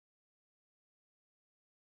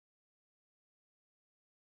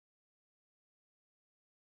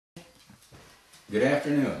Good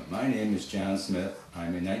afternoon. My name is John Smith. I'm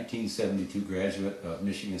a 1972 graduate of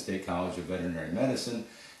Michigan State College of Veterinary Medicine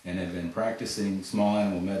and have been practicing small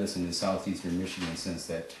animal medicine in southeastern Michigan since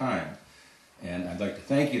that time. And I'd like to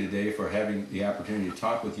thank you today for having the opportunity to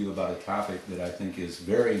talk with you about a topic that I think is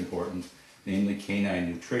very important, namely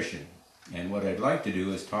canine nutrition. And what I'd like to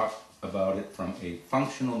do is talk about it from a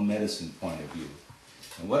functional medicine point of view.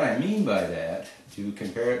 And what I mean by that, to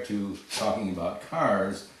compare it to talking about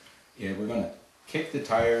cars, is we're going to kick the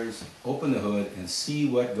tires, open the hood, and see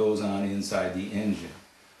what goes on inside the engine.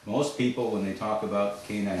 Most people, when they talk about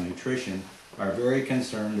canine nutrition, are very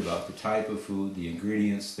concerned about the type of food, the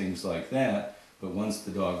ingredients, things like that, but once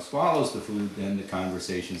the dog swallows the food, then the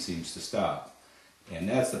conversation seems to stop. And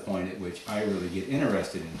that's the point at which I really get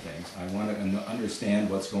interested in things. I want to understand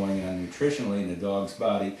what's going on nutritionally in the dog's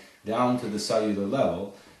body down to the cellular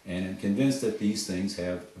level, and am convinced that these things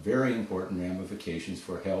have very important ramifications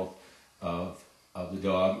for health of the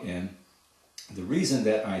dog. And the reason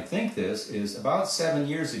that I think this is about 7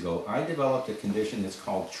 years ago, I developed a condition that's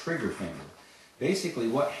called trigger finger. Basically,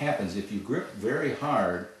 what happens if you grip very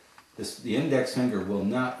hard, the index finger will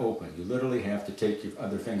not open. You literally have to take your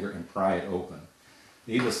other finger and pry it open.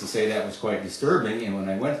 Needless to say, that was quite disturbing, and when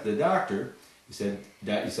I went to the doctor, he said,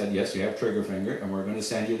 yes, you have trigger finger, and we're going to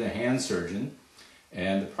send you to the hand surgeon.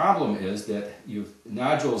 And the problem is that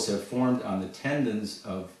nodules have formed on the tendons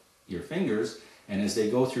of your fingers, and as they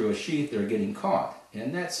go through a sheath, they're getting caught.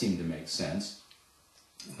 And that seemed to make sense.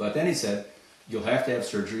 But then he said, you'll have to have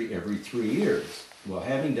surgery every 3 years. Well,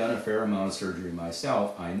 having done a fair amount of surgery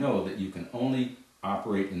myself, I know that you can only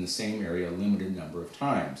operate in the same area a limited number of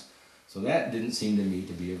times. So that didn't seem to me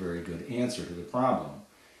to be a very good answer to the problem.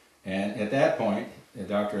 And at that point, the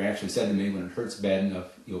doctor actually said to me, when it hurts bad enough,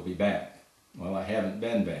 you'll be back. Well, I haven't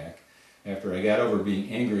been back. After I got over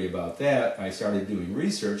being angry about that, I started doing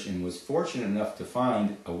research and was fortunate enough to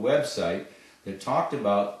find a website that talked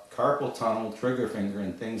about carpal tunnel, trigger finger,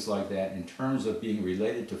 and things like that in terms of being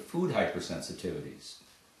related to food hypersensitivities.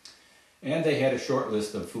 And they had a short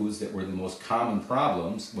list of foods that were the most common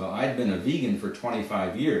problems. Well, I'd been a vegan for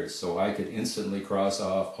 25 years, so I could instantly cross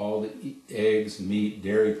off all the eggs, meat,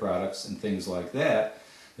 dairy products, and things like that.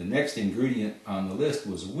 The next ingredient on the list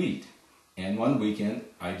was wheat. And one weekend,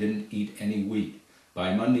 I didn't eat any wheat.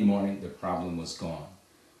 By Monday morning, the problem was gone.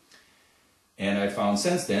 And I found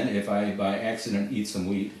since then, if I by accident eat some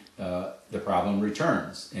wheat, the problem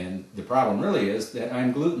returns. And the problem really is that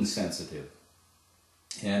I'm gluten sensitive.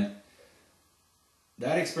 And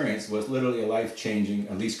that experience was literally a life-changing,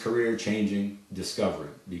 at least career-changing discovery,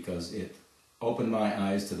 because it opened my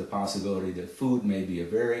eyes to the possibility that food may be a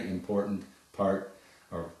very important part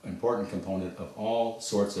or important component of all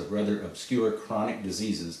sorts of rather obscure chronic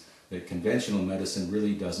diseases that conventional medicine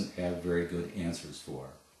really doesn't have very good answers for.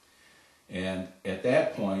 And at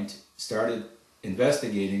that point, started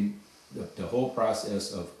investigating the whole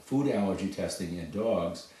process of food allergy testing in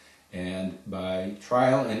dogs, and by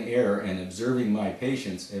trial and error and observing my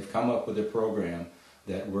patients, have come up with a program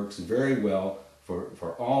that works very well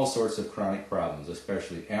for all sorts of chronic problems,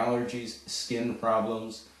 especially allergies, skin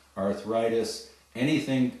problems, arthritis,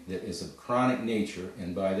 anything that is of chronic nature.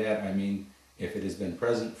 And by that I mean if it has been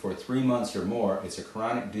present for 3 months or more, it's a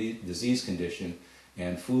chronic disease condition,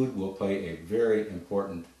 and food will play a very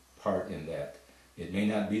important part in that. It may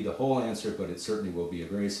not be the whole answer, but it certainly will be a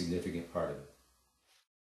very significant part of it.